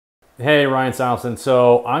Hey, Ryan Steinolfson.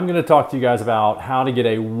 So I'm going to talk to you guys about how to get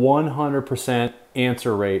a 100%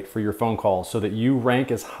 answer rate for your phone calls so that you rank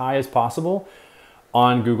as high as possible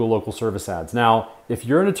on Google local service ads. Now, if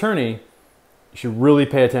you're an attorney, you should really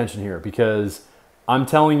pay attention here because I'm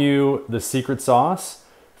telling you the secret sauce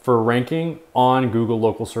for ranking on Google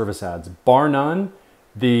local service ads. Bar none,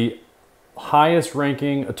 the highest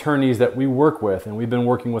ranking attorneys that we work with, and we've been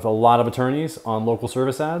working with a lot of attorneys on local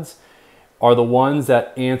service ads, are the ones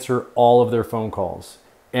that answer all of their phone calls.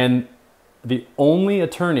 And the only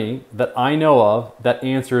attorney that I know of that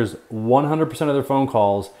answers 100% of their phone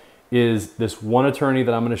calls is this one attorney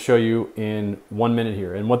that I'm going to show you in 1 minute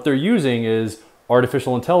here. And what they're using is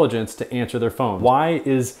artificial intelligence to answer their phone. Why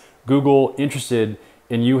is Google interested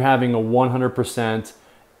in you having a 100%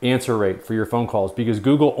 answer rate for your phone calls? Because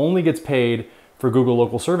Google only gets paid for Google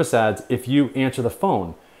local service ads if you answer the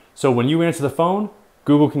phone. So when you answer the phone,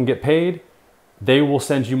 Google can get paid. They will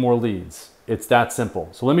send you more leads. It's that simple.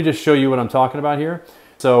 So let me just show you what I'm talking about here.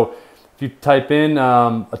 So if you type in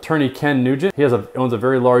attorney Ken Nugent, he owns a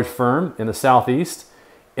very large firm in the Southeast.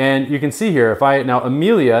 And you can see here, now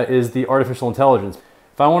Amelia is the artificial intelligence.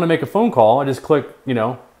 If I want to make a phone call, I just click,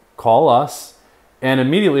 call us, and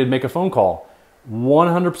immediately it'd make a phone call.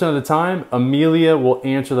 100% of the time, Amelia will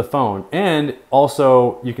answer the phone. And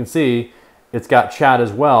also you can see it's got chat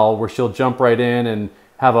as well, where she'll jump right in and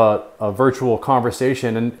have a virtual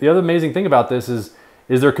conversation. And the other amazing thing about this is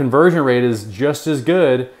their conversion rate is just as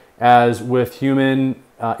good as with human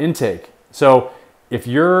intake. So if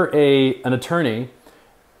you're an attorney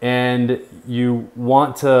and you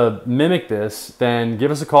want to mimic this, then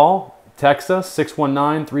give us a call, text us,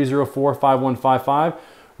 619-304-5155.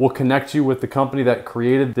 We'll connect you with the company that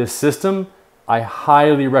created this system. I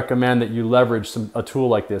highly recommend that you leverage a tool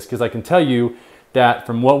like this because I can tell you that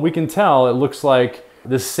from what we can tell, it looks like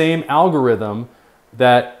this same algorithm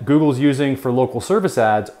that Google's using for local service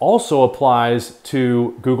ads also applies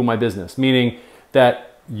to Google My Business, meaning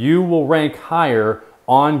that you will rank higher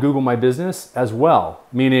on Google My Business as well.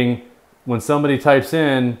 Meaning when somebody types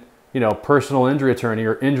in, personal injury attorney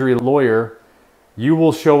or injury lawyer, you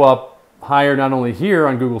will show up higher not only here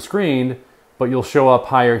on Google Screened, but you'll show up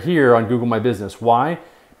higher here on Google My Business. Why?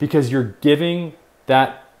 Because you're giving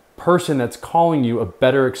that person that's calling you a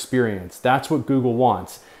better experience. That's what Google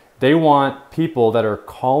wants. They want people that are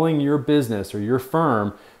calling your business or your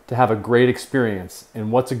firm to have a great experience.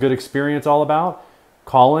 And what's a good experience all about?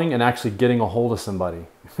 Calling and actually getting a hold of somebody.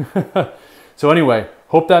 So anyway,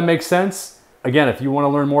 hope that makes sense. Again, if you want to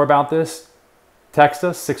learn more about this, text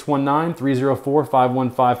us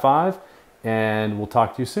 619-304-5155 and we'll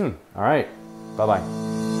talk to you soon. All right, bye-bye.